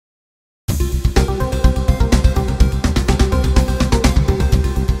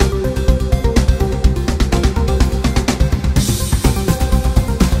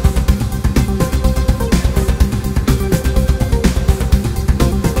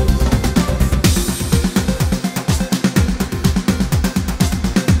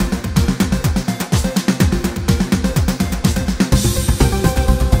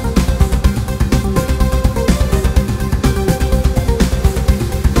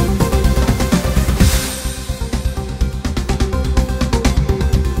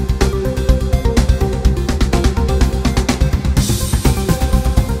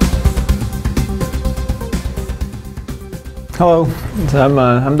Hello,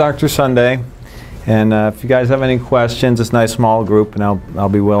 I'm Dr. Sunday, and if you guys have any questions, it's a nice small group, and I'll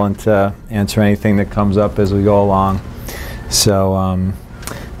be willing to answer anything that comes up as we go along. So,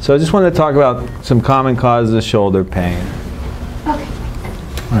 so I just wanted to talk about some common causes of shoulder pain. Okay.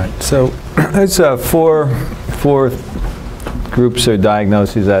 All right. So there's four groups or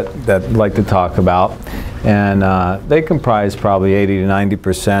diagnoses that I'd like to talk about, and they comprise probably 80 to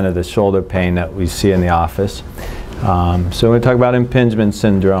 90% of the shoulder pain that we see in the office. So we're going to talk about impingement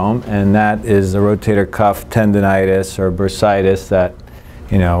syndrome, and that is the rotator cuff tendonitis or bursitis that,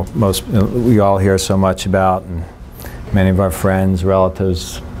 you know, we all hear so much about, and many of our friends,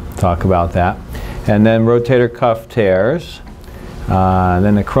 relatives talk about that. And then rotator cuff tears,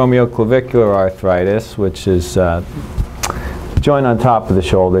 then the acromioclavicular arthritis, which is joint on top of the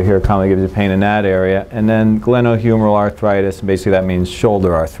shoulder here, commonly gives you pain in that area, and then glenohumeral arthritis. Basically that means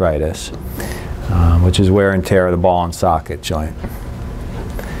shoulder arthritis, which is wear and tear of the ball and socket joint.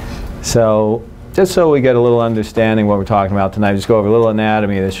 So just so we get a little understanding what we're talking about tonight, just go over a little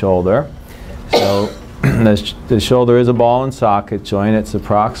anatomy of the shoulder. So the shoulder is a ball and socket joint. It's the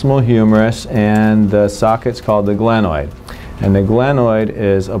proximal humerus, and the socket's called the glenoid. And the glenoid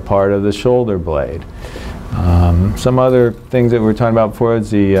is a part of the shoulder blade. Some other things that we were talking about before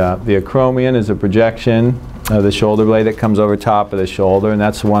is the acromion is a projection of the shoulder blade that comes over top of the shoulder, and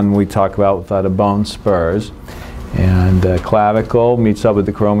that's the one we talk about without a bone spurs. And clavicle meets up with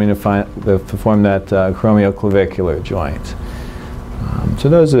the acromion to form that acromioclavicular joint. So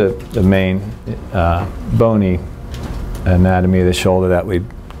those are the main bony anatomy of the shoulder that we'd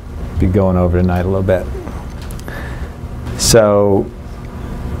be going over tonight a little bit. So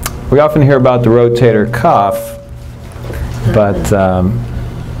we often hear about the rotator cuff, but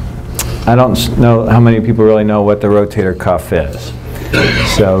I don't know how many people really know what the rotator cuff is.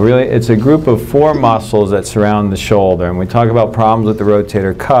 So really, it's a group of 4 muscles that surround the shoulder. And when we talk about problems with the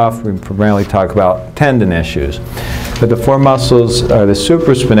rotator cuff, we primarily talk about tendon issues. But the 4 muscles are the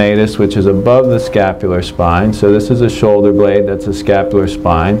supraspinatus, which is above the scapular spine. So this is a shoulder blade, that's a scapular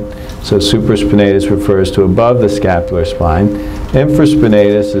spine. So supraspinatus refers to above the scapular spine.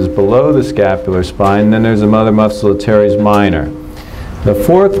 Infraspinatus is below the scapular spine. Then there's the mother muscle, the teres minor. The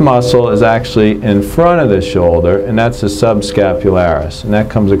 4th muscle is actually in front of the shoulder, and that's the subscapularis, and that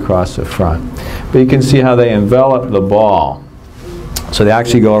comes across the front. But you can see how they envelop the ball. So they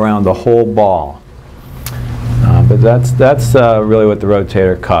actually go around the whole ball. But that's really what the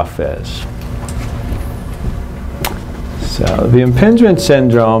rotator cuff is. So the impingement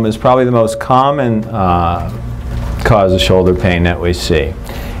syndrome is probably the most common cause of shoulder pain that we see.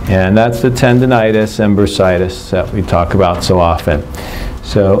 And that's the tendonitis and bursitis that we talk about so often.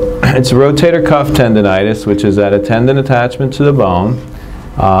 So it's a rotator cuff tendonitis, which is at a tendon attachment to the bone.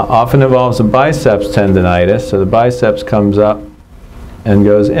 Often involves a biceps tendonitis. So the biceps comes up and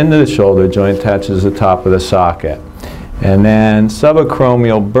goes into the shoulder joint, attaches the top of the socket. And then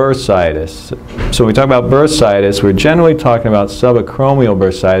subacromial bursitis. So when we talk about bursitis, we're generally talking about subacromial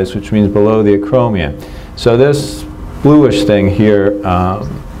bursitis, which means below the acromion. So this bluish thing here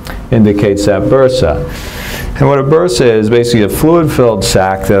indicates that bursa. And what a bursa is basically a fluid-filled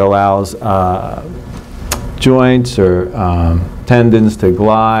sac that allows joints or tendons to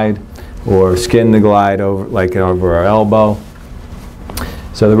glide or skin to glide over, like over our elbow.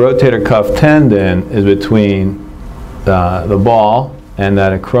 So the rotator cuff tendon is between the ball and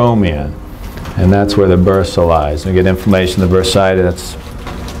that acromion, and that's where the bursa lies. We get inflammation of the bursitis,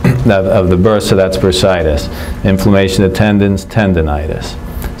 of the bursa, that's bursitis. Inflammation of tendons, tendonitis.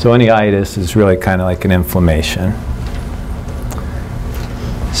 So any itis is really kind of like an inflammation.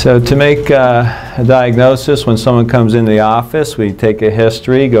 So to make a diagnosis, when someone comes into the office, we take a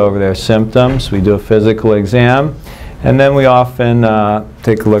history, go over their symptoms, we do a physical exam, and then we often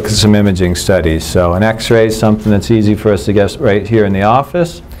take a look at some imaging studies. So an x-ray is something that's easy for us to get right here in the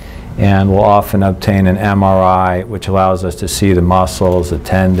office, and we'll often obtain an MRI, which allows us to see the muscles, the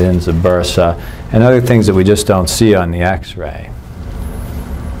tendons, the bursa, and other things that we just don't see on the x-ray.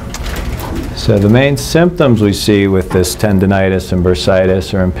 So the main symptoms we see with this tendonitis and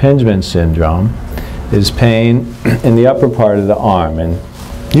bursitis or impingement syndrome is pain in the upper part of the arm. And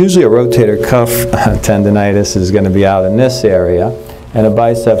usually a rotator cuff tendonitis is going to be out in this area, and a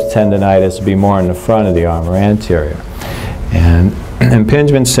biceps tendonitis will be more in the front of the arm or anterior. And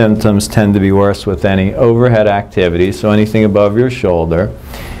impingement symptoms tend to be worse with any overhead activity, so anything above your shoulder.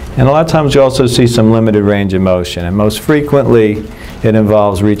 And a lot of times you also see some limited range of motion, and most frequently it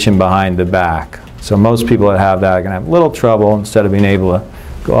involves reaching behind the back. So most people that have that are going to have a little trouble, instead of being able to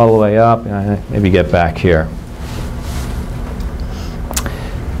go all the way up, maybe get back here.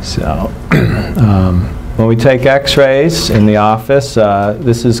 So a when we take x-rays in the office,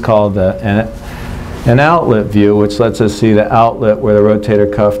 this is called an outlet view, which lets us see the outlet where the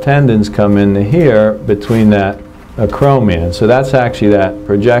rotator cuff tendons come into here between that acromion. So that's actually that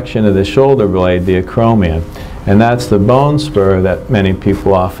projection of the shoulder blade, the acromion. And that's the bone spur that many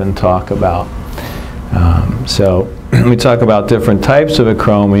people often talk about. So we talk about different types of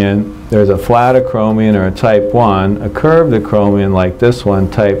acromion. There's a flat acromion or a type 1, a curved acromion like this one,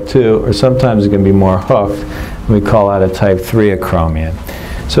 type 2, or sometimes it can be more hooked. We call that a type 3 acromion.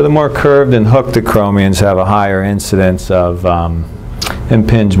 So the more curved and hooked acromions have a higher incidence of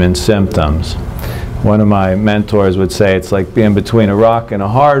impingement symptoms. One of my mentors would say it's like being between a rock and a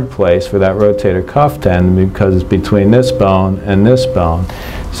hard place for that rotator cuff tendon, because it's between this bone and this bone.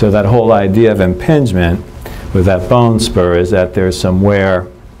 So that whole idea of impingement with that bone spur is that there's some wear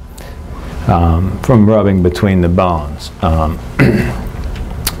from rubbing between the bones.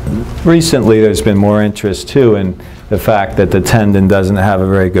 Recently there's been more interest too in the fact that the tendon doesn't have a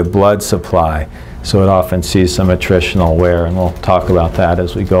very good blood supply, so it often sees some attritional wear, and we'll talk about that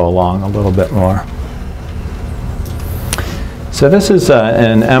as we go along a little bit more. So this is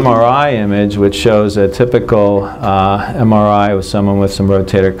an MRI image which shows a typical MRI with someone with some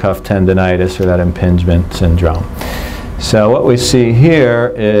rotator cuff tendinitis or that impingement syndrome. So what we see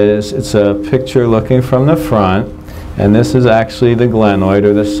here is it's a picture looking from the front, and this is actually the glenoid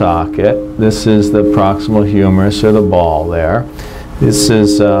or the socket. This is the proximal humerus or the ball there. This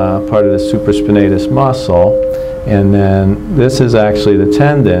is part of the supraspinatus muscle, and then this is actually the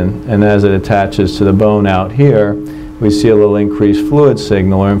tendon, and as it attaches to the bone out here, we see a little increased fluid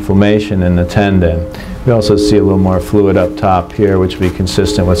signal or inflammation in the tendon. We also see a little more fluid up top here, which would be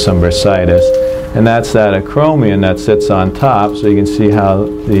consistent with some bursitis. And that's that acromion that sits on top, so you can see how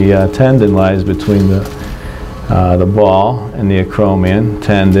the tendon lies between the ball and the acromion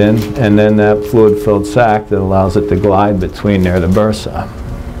tendon, and then that fluid-filled sac that allows it to glide between there, the bursa.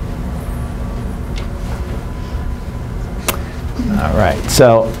 All right,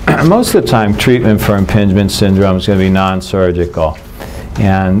 so most of the time treatment for impingement syndrome is going to be non-surgical.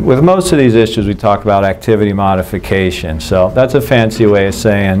 And with most of these issues we talk about activity modification. So that's a fancy way of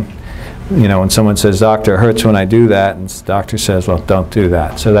saying, you know, when someone says, "Doctor, it hurts when I do that," and the doctor says, "Well, don't do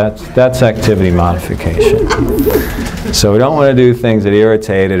that." So that's activity modification. So we don't want to do things that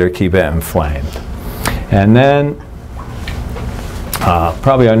irritate it or keep it inflamed. And then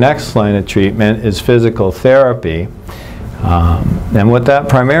probably our next line of treatment is physical therapy. And what that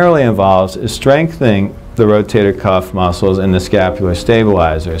primarily involves is strengthening the rotator cuff muscles and the scapular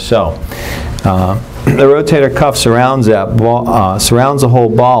stabilizer. So the rotator cuff surrounds that ball, surrounds the whole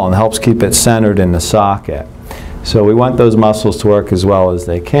ball and helps keep it centered in the socket. So we want those muscles to work as well as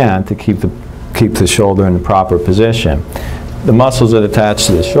they can to keep the shoulder in the proper position. The muscles that attach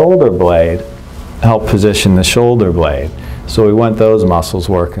to the shoulder blade help position the shoulder blade. So we want those muscles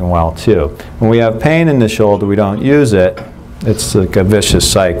working well too. When we have pain in the shoulder, we don't use it. It's like a vicious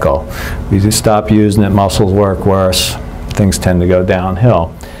cycle. We just stop using it, muscles work worse, things tend to go downhill.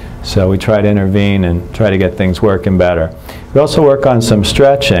 So we try to intervene and try to get things working better. We also work on some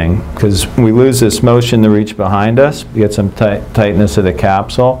stretching, because we lose this motion to reach behind us. We get some tightness of the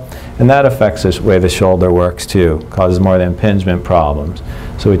capsule, and that affects the way the shoulder works too, causes more of the impingement problems.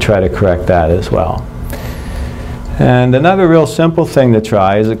 So we try to correct that as well. And another real simple thing to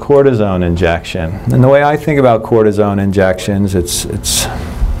try is a cortisone injection. And the way I think about cortisone injections, it's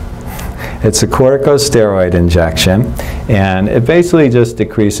a corticosteroid injection, and it basically just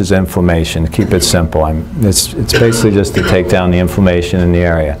decreases inflammation, to keep it simple. It's basically just to take down the inflammation in the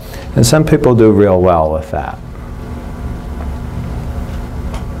area. And some people do real well with that.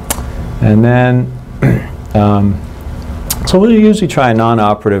 And then, so we'll usually try a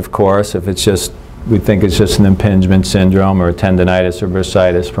non-operative course if it's just, we think it's just an impingement syndrome or a tendinitis or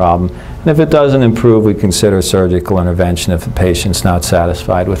bursitis problem. And if it doesn't improve, we consider surgical intervention if the patient's not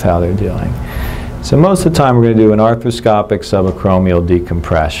satisfied with how they're doing. So most of the time we're going to do an arthroscopic subacromial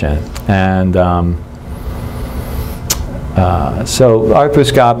decompression. And so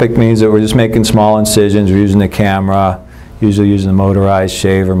arthroscopic means that we're just making small incisions, we're using the camera, usually using a motorized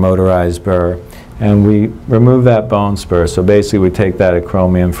shave or motorized burr. And we remove that bone spur. So basically we take that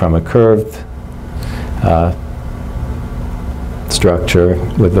acromion from a curved structure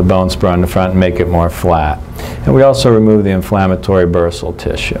with the bone spur on the front and make it more flat. And we also remove the inflammatory bursal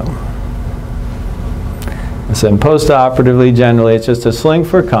tissue. So post-operatively, generally, it's just a sling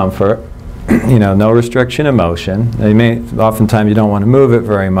for comfort. You know, no restriction of motion. Oftentimes you don't want to move it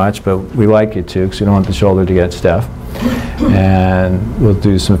very much, but we like you to, because you don't want the shoulder to get stiff. And we'll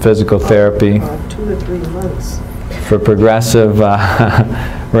do some physical therapy 2 to 3 months for progressive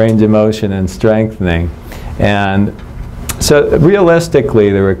range of motion and strengthening. And so realistically,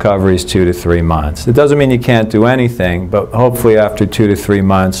 the recovery is 2 to 3 months. It doesn't mean you can't do anything, but hopefully after 2 to 3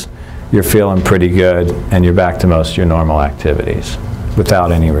 months, you're feeling pretty good and you're back to most of your normal activities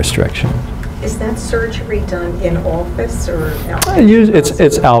without any restriction. Is that surgery done in office or outpatient?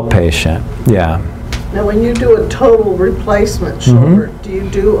 It's outpatient, yeah. Now, when you do a total replacement shoulder, do you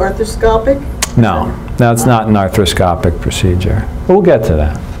do arthroscopic? No, that's not an arthroscopic procedure. But we'll get to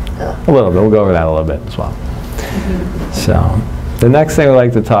that a little bit. We'll go over that a little bit as well. So, the next thing we'd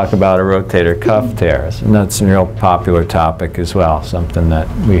like to talk about are rotator cuff tears, and that's a real popular topic as well, something that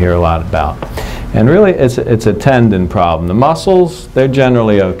we hear a lot about. And really, it's a tendon problem. The muscles, they're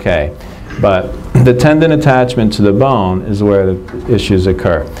generally okay, but the tendon attachment to the bone is where the issues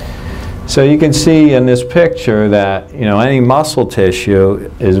occur. So you can see in this picture that, you know, any muscle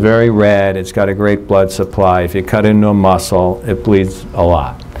tissue is very red. It's got a great blood supply. If you cut into a muscle, it bleeds a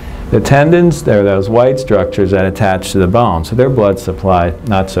lot. The tendons, they're those white structures that attach to the bone, so their blood supply,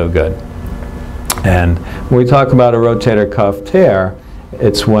 not so good. And when we talk about a rotator cuff tear,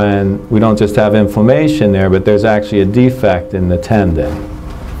 it's when we don't just have inflammation there, but there's actually a defect in the tendon.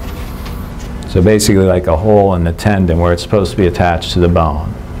 So basically like a hole in the tendon where it's supposed to be attached to the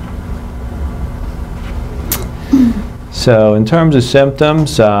bone. So in terms of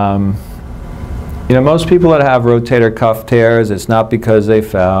symptoms, you know, most people that have rotator cuff tears, it's not because they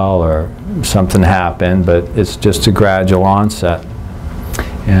fell or something happened, but it's just a gradual onset.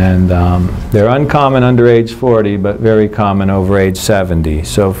 And they're uncommon under age 40, but very common over age 70.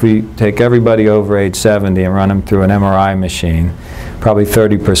 So if we take everybody over age 70 and run them through an MRI machine, probably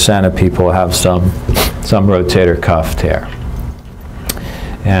 30% of people have some rotator cuff tear.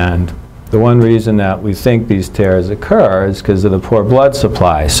 And the one reason that we think these tears occur is because of the poor blood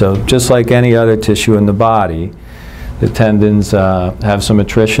supply. So just like any other tissue in the body, the tendons have some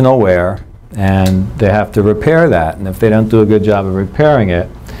attritional wear, and they have to repair that. And if they don't do a good job of repairing it,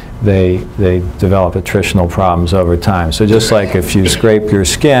 they develop attritional problems over time. So just like if you scrape your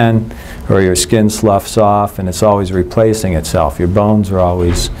skin, or your skin sloughs off and it's always replacing itself, your bones are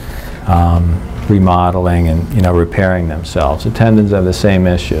always remodeling and, you know, repairing themselves. The tendons have the same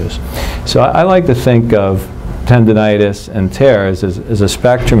issues. So I like to think of tendinitis and tears as a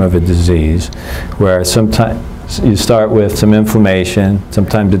spectrum of a disease where sometimes you start with some inflammation,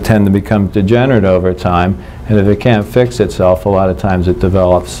 sometimes the tendon becomes degenerate over time, and if it can't fix itself, a lot of times it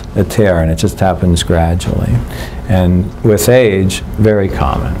develops a tear, and it just happens gradually. And with age, very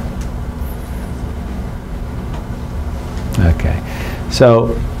common. Okay,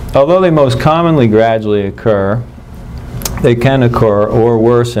 so although they most commonly gradually occur, they can occur or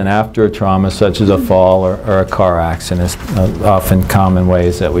worsen after a trauma such as a fall or a car accident. It's often common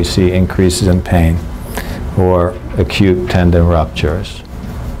ways that we see increases in pain or acute tendon ruptures.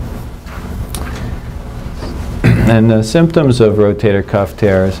 And the symptoms of rotator cuff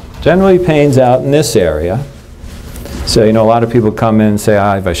tears, generally pain's out in this area. So, you know, a lot of people come in and say,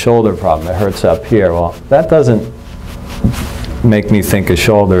 I have a shoulder problem, it hurts up here. Well, that doesn't make me think of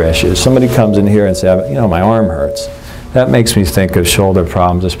shoulder issues. Somebody comes in here and says, you know, my arm hurts. That makes me think of shoulder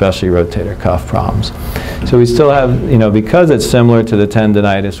problems, especially rotator cuff problems. So we still have, you know, because it's similar to the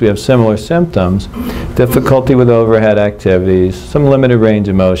tendinitis, we have similar symptoms, difficulty with overhead activities, some limited range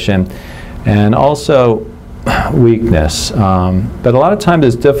of motion, and also weakness. But a lot of times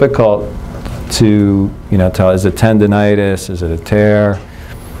it's difficult to, you know, tell, is it tendinitis, is it a tear?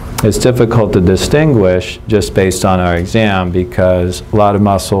 It's difficult to distinguish just based on our exam because a lot of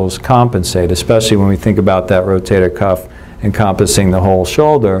muscles compensate, especially when we think about that rotator cuff encompassing the whole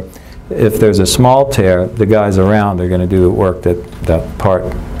shoulder. If there's a small tear, the guys around are going to do the work that that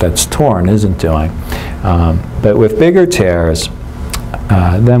part that's torn isn't doing. But with bigger tears,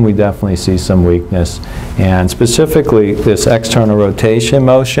 then we definitely see some weakness. And specifically this external rotation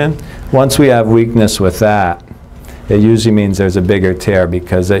motion, once we have weakness with that, it usually means there's a bigger tear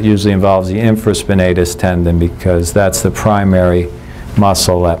because that usually involves the infraspinatus tendon because that's the primary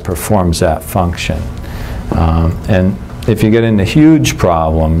muscle that performs that function. And if you get into huge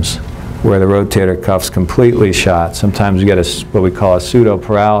problems where the rotator cuff's completely shot, sometimes you get what we call a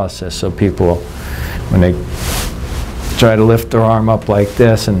pseudoparalysis. So people, when they try to lift their arm up like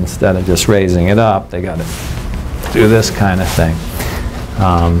this, and instead of just raising it up, they got to do this kind of thing.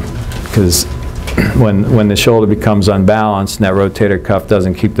 Because when the shoulder becomes unbalanced and that rotator cuff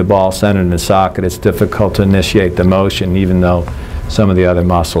doesn't keep the ball centered in the socket, it's difficult to initiate the motion even though some of the other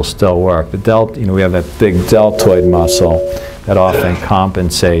muscles still work. The you know, we have that big deltoid muscle that often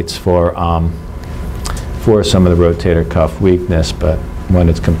compensates for some of the rotator cuff weakness, but when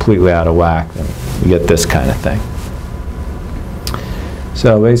it's completely out of whack, then we get this kind of thing.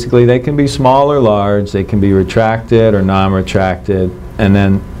 So basically they can be small or large, they can be retracted or non-retracted, and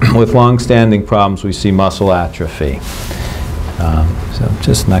then with long-standing problems we see muscle atrophy. So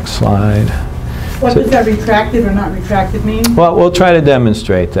just next slide. What does that retracted or not retracted mean? Well, we'll try to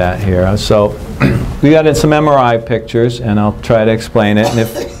demonstrate that here. So we got in some MRI pictures, and I'll try to explain it. And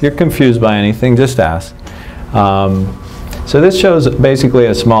if you're confused by anything, just ask. So this shows basically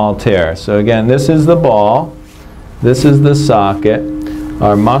a small tear. So again, this is the ball, this is the socket,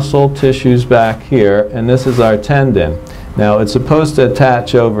 our muscle tissue's back here, and this is our tendon. Now it's supposed to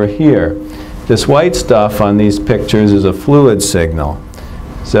attach over here. This white stuff on these pictures is a fluid signal.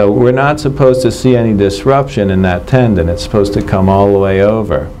 So we're not supposed to see any disruption in that tendon. It's supposed to come all the way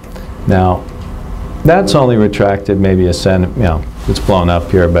over. Now, that's only retracted maybe a centimeter, you know, it's blown up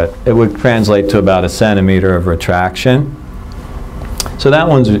here, but it would translate to about 1 centimeter of retraction. So that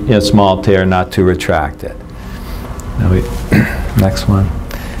one's a small tear, not too retracted. Now next one.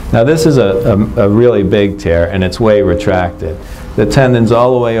 Now this is a really big tear, and it's way retracted. The tendon's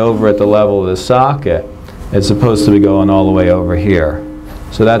all the way over at the level of the socket. It's supposed to be going all the way over here.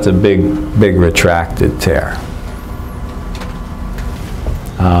 So that's a big retracted tear.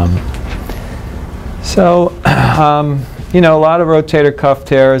 You know, a lot of rotator cuff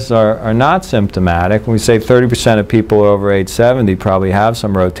tears are not symptomatic. When we say 30% of people over age 70 probably have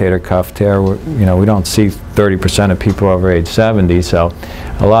some rotator cuff tear, you know, we don't see 30% of people over age 70, so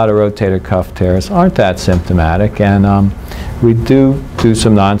a lot of rotator cuff tears aren't that symptomatic, and we do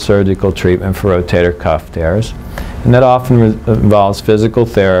some non-surgical treatment for rotator cuff tears, and that often involves physical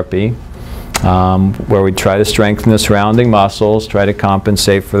therapy, where we try to strengthen the surrounding muscles, try to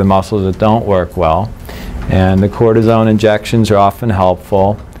compensate for the muscles that don't work well. And the cortisone injections are often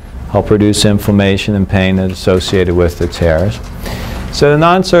helpful, help reduce inflammation and pain that's associated with the tears. So the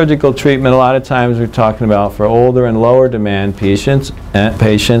non-surgical treatment, a lot of times we're talking about for older and lower demand patients,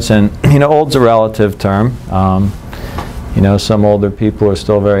 and you know, old's a relative term. You know, some older people are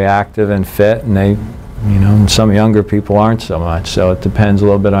still very active and fit, and they, you know, and some younger people aren't so much. So it depends a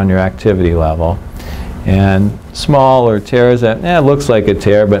little bit on your activity level. And small or tears that, it looks like a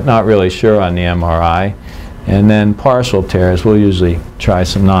tear, but not really sure on the MRI. And then partial tears, we'll usually try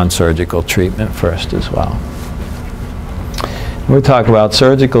some non-surgical treatment first as well. We'll talk about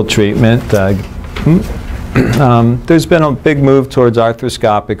surgical treatment. There's been a big move towards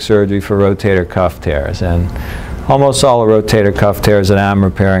arthroscopic surgery for rotator cuff tears, and almost all the rotator cuff tears that I'm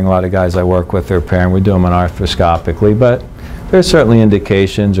repairing, a lot of guys I work with are repairing, we do them arthroscopically, but there's certainly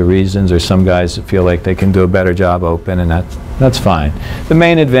indications or reasons, or some guys that feel like they can do a better job open, and that's fine. The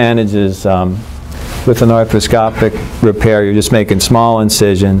main advantage is with an arthroscopic repair, you're just making small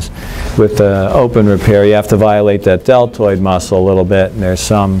incisions. With the open repair, you have to violate that deltoid muscle a little bit, and there's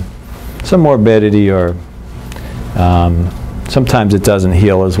some morbidity, or sometimes it doesn't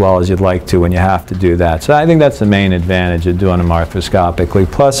heal as well as you'd like to when you have to do that. So I think that's the main advantage of doing them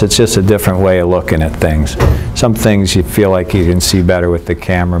arthroscopically. Plus, it's just a different way of looking at things. Some things you feel like you can see better with the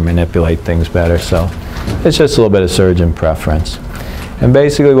camera, manipulate things better. So it's just a little bit of surgeon preference. And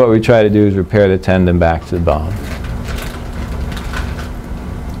basically what we try to do is repair the tendon back to the bone.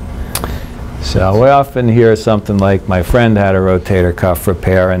 So we often hear something like, my friend had a rotator cuff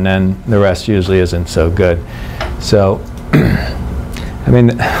repair, and then the rest usually isn't so good. So, I mean,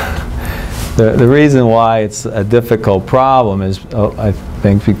 the reason why it's a difficult problem is, I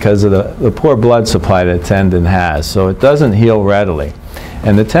think, because of the poor blood supply that the tendon has. So it doesn't heal readily.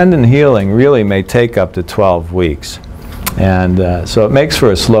 And the tendon healing really may take up to 12 weeks. And so it makes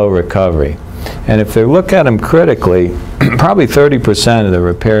for a slow recovery. And if they look at them critically, probably 30% of the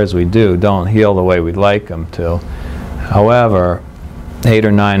repairs we do don't heal the way we'd like them to. However, 8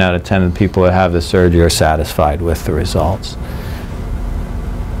 or 9 out of 10 of the people that have the surgery are satisfied with the results.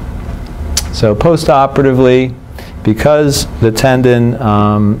 So post-operatively, because the tendon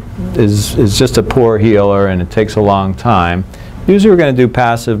is just a poor healer and it takes a long time, usually we're going to do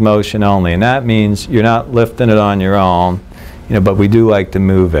passive motion only, and that means you're not lifting it on your own, you know, but we do like to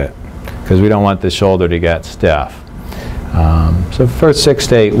move it because we don't want the shoulder to get stiff. So for 6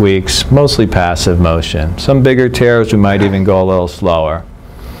 to 8 weeks, mostly passive motion. Some bigger tears, we might even go a little slower.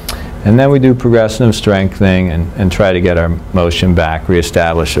 And then we do progressive strengthening and try to get our motion back,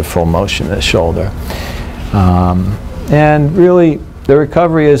 reestablish a full motion of the shoulder. And really, the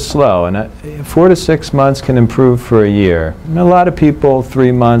recovery is slow, and 4 to 6 months can improve for a year. And a lot of people,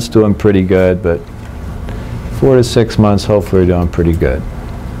 3 months doing pretty good, but 4 to 6 months, hopefully we're doing pretty good.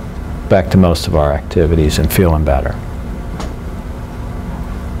 Back to most of our activities and feeling better.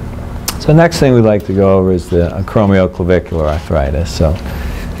 So next thing we'd like to go over is the acromioclavicular arthritis. So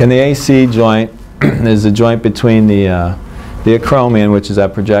in the AC joint is the joint between the the acromion, which is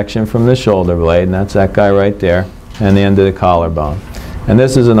that projection from the shoulder blade, and that's that guy right there, and the end of the collarbone. And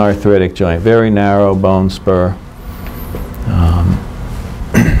this is an arthritic joint, very narrow bone spur.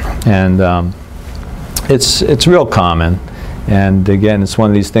 It's real common, and again, it's one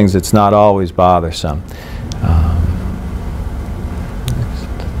of these things that's not always bothersome.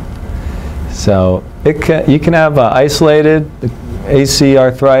 So you can have isolated AC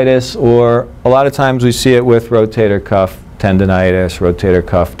arthritis, or a lot of times we see it with rotator cuff tendinitis, rotator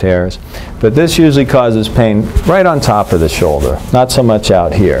cuff tears. But this usually causes pain right on top of the shoulder, not so much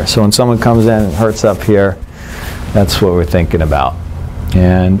out here. So when someone comes in and hurts up here, that's what we're thinking about.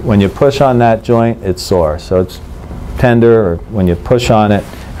 And when you push on that joint, it's sore. So it's tender, or when you push on it, it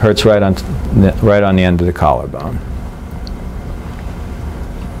hurts right on the end of the collarbone.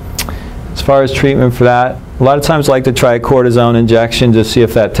 As far as treatment for that, a lot of times I like to try a cortisone injection to see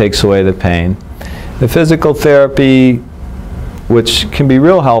if that takes away the pain. The physical therapy, which can be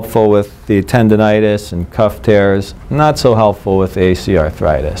real helpful with the tendinitis and cuff tears, not so helpful with AC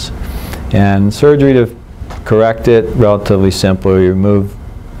arthritis. And surgery to correct it, relatively simple. You remove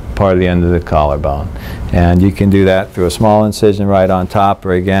part of the end of the collarbone. And you can do that through a small incision right on top,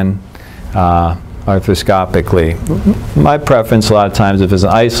 or again, arthroscopically. My preference a lot of times, if it's an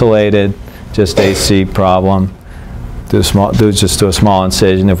isolated, just AC problem, just do a small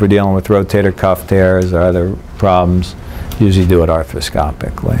incision. If we're dealing with rotator cuff tears or other problems, usually do it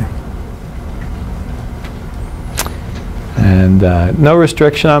arthroscopically. And no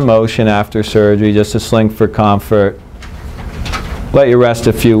restriction on motion after surgery, just a sling for comfort. Let you rest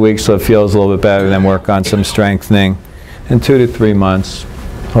a few weeks so it feels a little bit better, then work on some strengthening. In 2 to 3 months,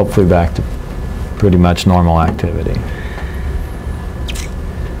 hopefully back to pretty much normal activity.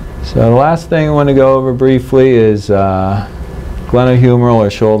 So the last thing I want to go over briefly is glenohumeral or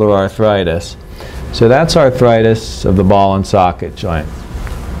shoulder arthritis. So that's arthritis of the ball and socket joint.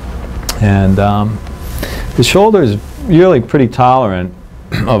 And the shoulder is really pretty tolerant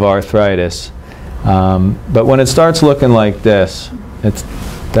of arthritis. But when it starts looking like this,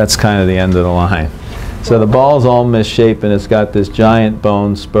 that's kind of the end of the line. So the ball's all misshapen. It's got this giant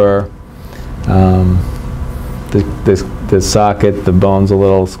bone spur. The socket, the bone's a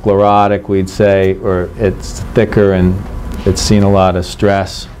little sclerotic, we'd say, or it's thicker and it's seen a lot of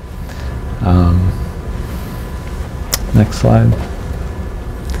stress. Next slide.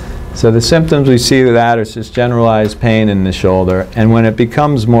 So the symptoms we see with that are just generalized pain in the shoulder, and when it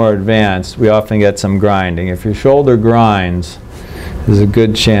becomes more advanced, we often get some grinding. If your shoulder grinds, there's a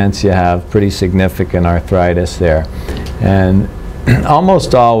good chance you have pretty significant arthritis there. And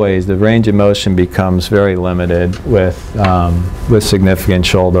almost always the range of motion becomes very limited with significant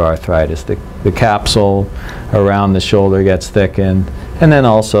shoulder arthritis. The capsule around the shoulder gets thickened, and then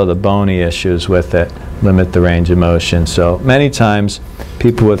also the bony issues with it limit the range of motion. So many times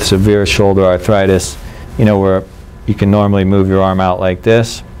people with severe shoulder arthritis, you know, where you can normally move your arm out like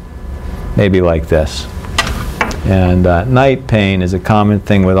this, maybe like this. And night pain is a common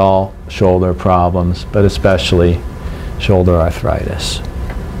thing with all shoulder problems, but especially shoulder arthritis.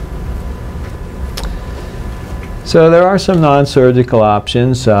 So there are some non-surgical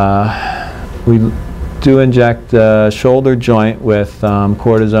options. We do inject the shoulder joint with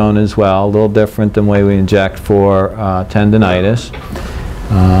cortisone as well, a little different than the way we inject for tendinitis.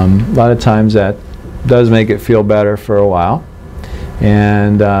 A lot of times that does make it feel better for a while.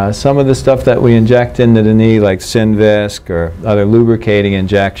 And some of the stuff that we inject into the knee, like Synvisc or other lubricating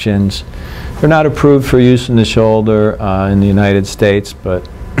injections, they're not approved for use in the shoulder in the United States, but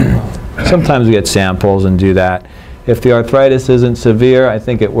sometimes we get samples and do that. If the arthritis isn't severe, I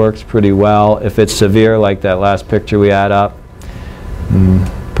think it works pretty well. If it's severe, like that last picture we had up,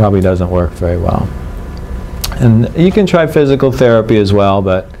 probably doesn't work very well. And you can try physical therapy as well,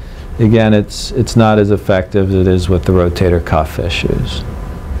 but again, it's not as effective as it is with the rotator cuff issues.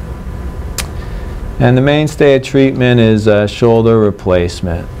 And the mainstay of treatment is shoulder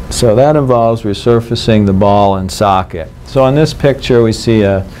replacement. So that involves resurfacing the ball and socket. So on this picture we see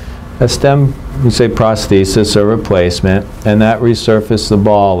a stem, we say prosthesis or replacement, and that resurfaced the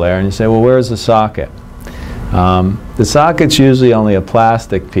ball there. And you say, well, where's the socket? The socket's usually only a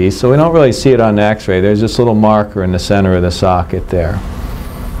plastic piece, so we don't really see it on the x-ray. There's this little marker in the center of the socket there.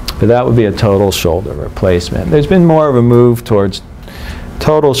 But that would be a total shoulder replacement. There's been more of a move towards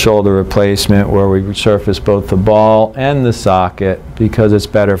total shoulder replacement where we resurface both the ball and the socket because it's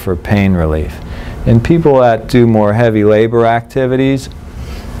better for pain relief. In people that do more heavy labor activities,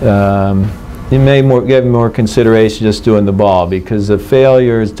 you may give more consideration just doing the ball because the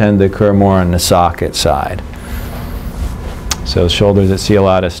failures tend to occur more on the socket side. So shoulders that see a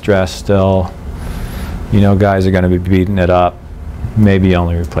lot of stress still, you know guys are going to be beating it up, maybe you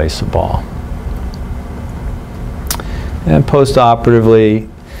only replace the ball. And post-operatively,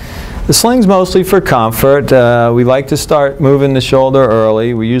 the sling's mostly for comfort. We like to start moving the shoulder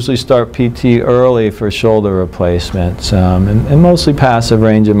early. We usually start PT early for shoulder replacements, and mostly passive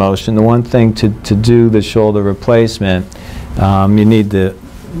range of motion. The one thing to do the shoulder replacement, you need to,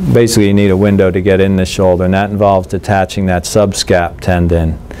 basically you need a window to get in the shoulder, and that involves detaching that subscap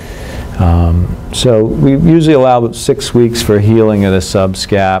tendon. So we usually allow 6 weeks for healing of the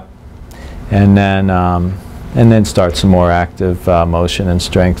subscap, and then start some more active motion and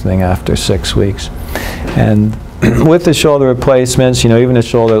strengthening after 6 weeks. And with the shoulder replacements, you know, even the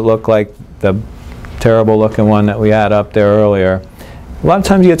shoulder that looked like the terrible looking one that we had up there earlier, a lot of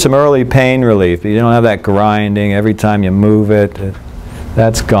times you get some early pain relief. You don't have that grinding every time you move it.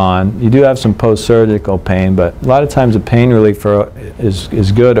 That's gone. You do have some post-surgical pain, but a lot of times the pain relief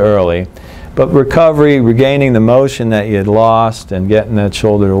is good early. But recovery, regaining the motion that you had lost and getting that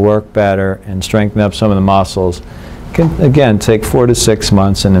shoulder to work better and strengthen up some of the muscles can, again, take 4 to 6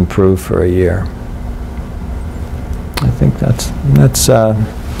 months and improve for a year. I think that's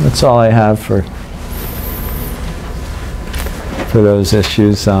all I have for those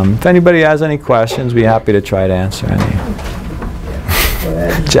issues. If anybody has any questions, be happy to try to answer any.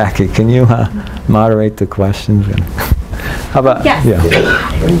 Jackie, can you moderate the questions? How about, Yes. yeah.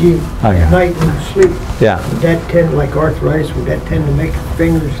 When you, at night when you sleep, Yeah. would that tend, like arthritis, would that tend to make your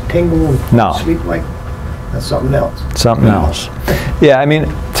fingers tingle and No. sleep like, that's something else? Something else. Yeah, I mean,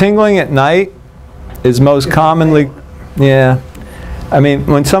 tingling at night is most commonly, yeah. I mean,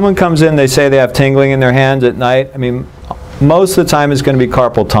 when someone comes in, they say they have tingling in their hands at night. I mean, most of the time it's going to be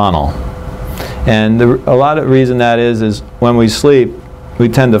carpal tunnel. And a lot of the reason that is when we sleep, we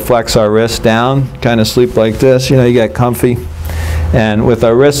tend to flex our wrists down, kind of sleep like this, you know, you get comfy. And with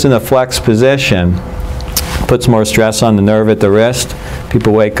our wrists in a flexed position, puts more stress on the nerve at the wrist.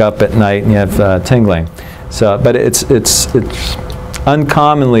 People wake up at night and you have tingling. So, but it's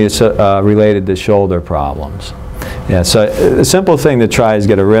uncommonly related to shoulder problems. Yeah, so a simple thing to try is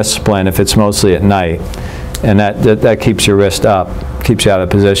get a wrist splint if it's mostly at night. And that keeps your wrist up, keeps you out of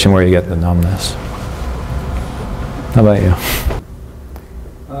a position where you get the numbness. How about you?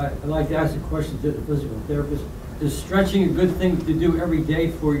 I'd like to ask a question to the physical therapist. Is stretching a good thing to do every day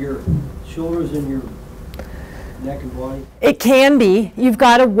for your shoulders and your neck and body? It can be. You've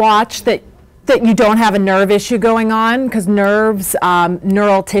got to watch that you don't have a nerve issue going on, because nerves,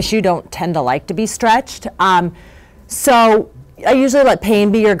 neural tissue don't tend to like to be stretched. So I usually let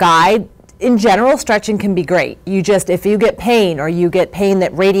pain be your guide. In general, stretching can be great. If you get pain, or you get pain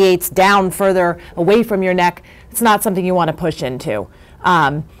that radiates down further away from your neck, it's not something you want to push into.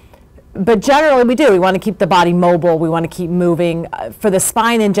 But generally we do. We want to keep the body mobile. We want to keep moving. For the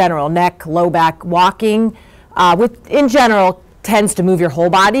spine in general, neck, low back, walking, in general tends to move your whole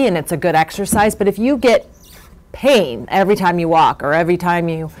body, and it's a good exercise. But if you get pain every time you walk, or every time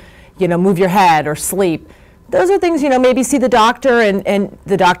you move your head or sleep, those are things, maybe see the doctor, and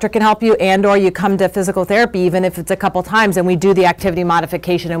the doctor can help you, or you come to physical therapy, even if it's a couple times, and we do the activity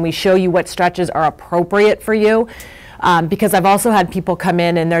modification and we show you what stretches are appropriate for you. Because I've also had people come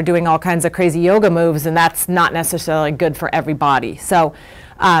in and they're doing all kinds of crazy yoga moves, and that's not necessarily good for everybody. So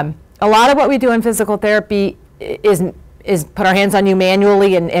a lot of what we do in physical therapy is put our hands on you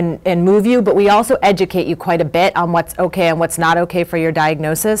manually and move you, but we also educate you quite a bit on what's okay and what's not okay for your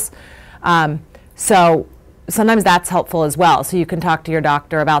diagnosis. So sometimes that's helpful as well. So you can talk to your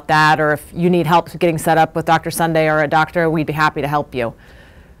doctor about that, or if you need help getting set up with Dr. Sunday or a doctor, we'd be happy to help you.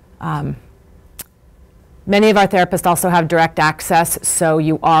 Many of our therapists also have direct access, so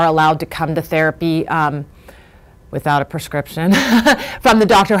you are allowed to come to therapy without a prescription from the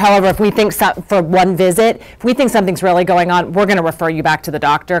doctor. However, if we think for one visit, if we think something's really going on, we're going to refer you back to the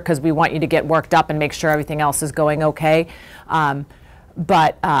doctor, because we want you to get worked up and make sure everything else is going okay.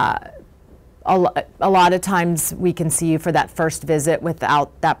 But a lot of times we can see you for that first visit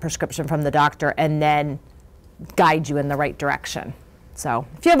without that prescription from the doctor, and then guide you in the right direction. So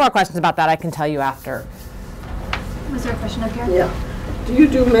if you have more questions about that, I can tell you after. Was there a question up here? Yeah. Do you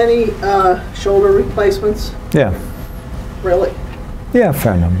do many shoulder replacements? Yeah. Really? Yeah,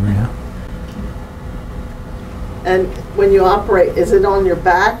 fair number, yeah. And when you operate, is it on your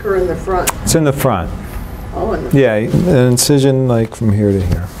back or in the front? It's in the front. Oh, in the Yeah, an incision like from here to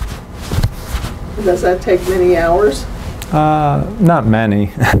here. Does that take many hours? Not many.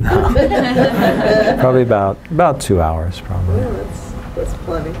 Probably about 2 hours, probably. Oh, that's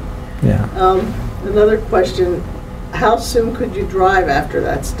plenty. Yeah. Another question, how soon could you drive after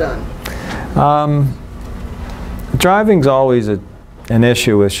that's done? Driving's always an an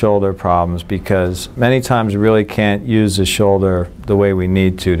issue with shoulder problems because many times we really can't use the shoulder the way we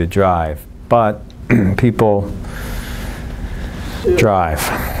need to drive. But people drive.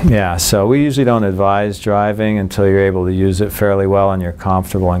 Yeah, so we usually don't advise driving until you're able to use it fairly well and you're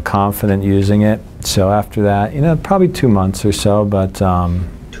comfortable and confident using it. So after that, you know, probably 2 months or so, but 2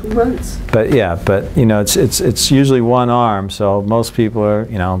 months? but yeah, but you know, it's usually one arm, so most people are,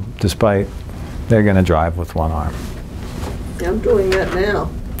 you know, despite they're going to drive with one arm. Yeah, I'm doing that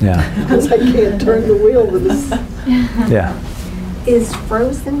now. Yeah. Because I can't turn the wheel with this. Yeah. Is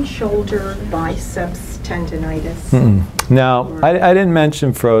frozen shoulder biceps tendonitis? No, I didn't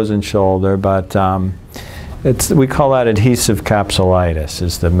mention frozen shoulder, but we call that adhesive capsulitis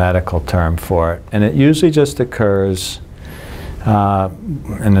is the medical term for it. And it usually just occurs,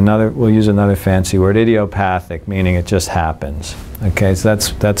 and we'll use another fancy word, idiopathic, meaning it just happens. Okay, so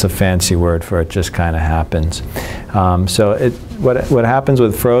that's a fancy word for it just kind of happens. So what happens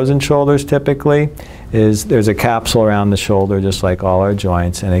with frozen shoulders typically is there's a capsule around the shoulder just like all our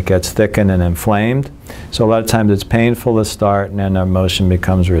joints, and it gets thickened and inflamed. So a lot of times it's painful to start and then our motion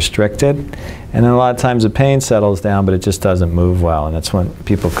becomes restricted. And then a lot of times the pain settles down but it just doesn't move well, and that's when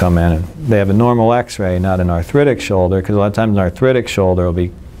people come in and they have a normal x-ray, not an arthritic shoulder, because a lot of times an arthritic shoulder will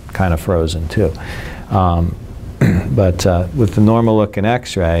be kind of frozen too. But with the normal looking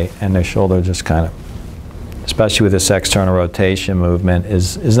x-ray and their shoulder just kind of, especially with this external rotation movement,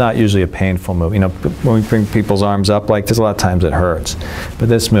 is not usually a painful move. You know, when we bring people's arms up like this, a lot of times it hurts. But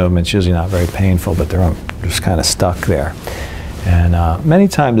this movement's usually not very painful, but they're just kind of stuck there. And many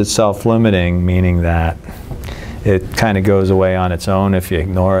times it's self-limiting, meaning that it kind of goes away on its own if you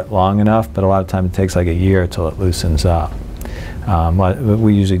ignore it long enough, but a lot of times it takes like a year till it loosens up.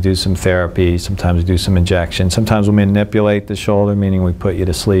 We usually do some therapy, sometimes we do some injections, sometimes we manipulate the shoulder, meaning we put you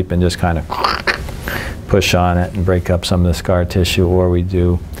to sleep and just kind of push on it and break up some of the scar tissue, or we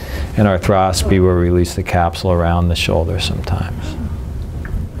do an arthroscopy where we release the capsule around the shoulder sometimes.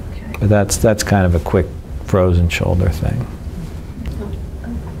 But that's kind of a quick frozen shoulder thing.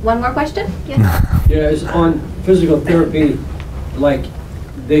 One more question? Yeah. Yeah, it's on physical therapy, like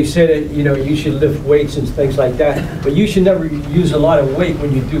they say that, you know, you should lift weights and things like that, but you should never use a lot of weight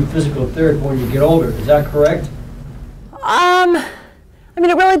when you do physical therapy when you get older. Is that correct? I mean,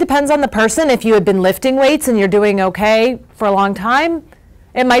 it really depends on the person. If you had been lifting weights and you're doing okay for a long time,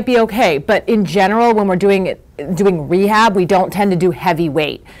 it might be okay. But in general, when we're doing rehab, we don't tend to do heavy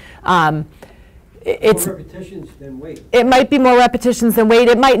weight. It's more repetitions than weight. It might be more repetitions than weight.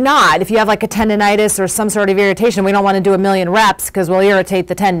 It might not. If you have like a tendonitis or some sort of irritation, we don't want to do 1,000,000 reps because we'll irritate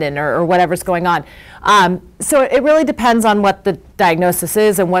the tendon or whatever's going on. So it really depends on what the diagnosis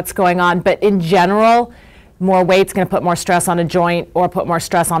is and what's going on. But in general, more weight's going to put more stress on a joint or put more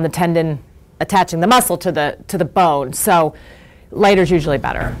stress on the tendon attaching the muscle to the bone. So lighter's usually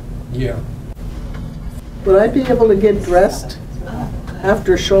better. Yeah. Would I be able to get dressed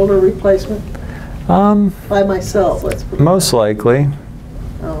after shoulder replacement? By myself, let's put it. Most likely,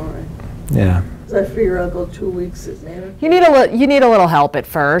 All right. yeah. 'Cause I figure I'll go 2 weeks at manicure. You need a little help at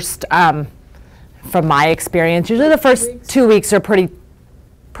first. From my experience, usually the first 2 weeks are pretty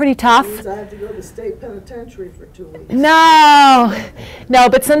tough. Means I have to go to state penitentiary for 2 weeks. No,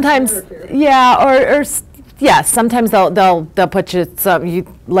 but sometimes, yeah, yeah, sometimes they'll put you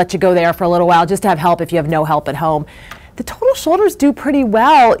let you go there for a little while just to have help if you have no help at home. The total shoulders do pretty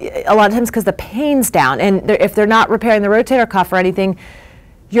well a lot of times because the pain's down, and if they're not repairing the rotator cuff or anything,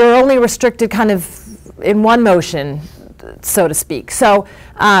 you're only restricted kind of in one motion, so to speak. So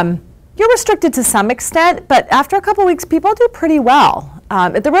you're restricted to some extent, but after a couple weeks, people do pretty well.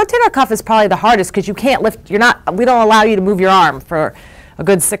 The rotator cuff is probably the hardest because you can't lift. We don't allow you to move your arm for a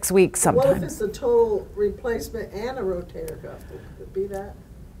good 6 weeks sometimes. What if it's a total replacement and a rotator cuff? Could it be that?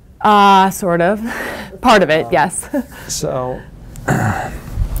 Sort of. Part of it, yes. So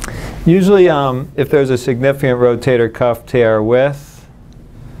usually if there's a significant rotator cuff tear with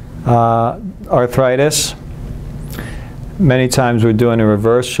arthritis, many times we're doing a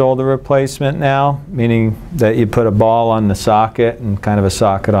reverse shoulder replacement now, meaning that you put a ball on the socket and kind of a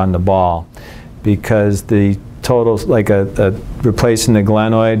socket on the ball, because the total, like replacing the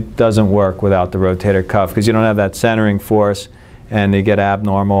glenoid doesn't work without the rotator cuff because you don't have that centering force, and you get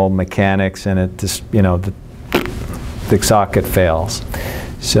abnormal mechanics, and it just, you know, the socket fails.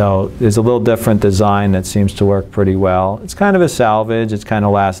 So there's a little different design that seems to work pretty well. It's kind of a salvage, it's kind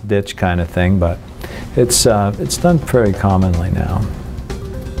of last ditch kind of thing, but it's done very commonly now.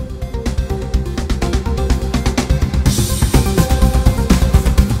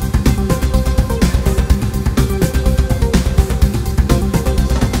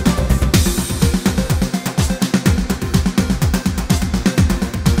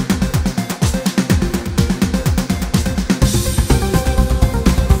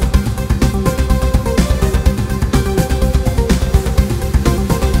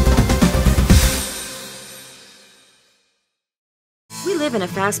 live in a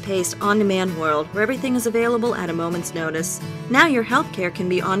fast-paced, on-demand world where everything is available at a moment's notice. Now your healthcare can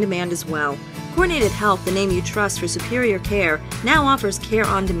be on demand as well. Coordinated Health, the name you trust for superior care, now offers Care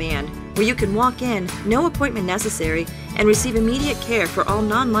on Demand, where you can walk in, no appointment necessary, and receive immediate care for all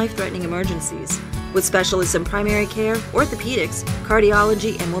non-life-threatening emergencies. With specialists in primary care, orthopedics,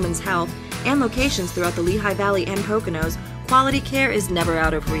 cardiology, and women's health, and locations throughout the Lehigh Valley and Poconos, quality care is never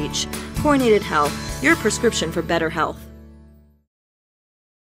out of reach. Coordinated Health, your prescription for better health.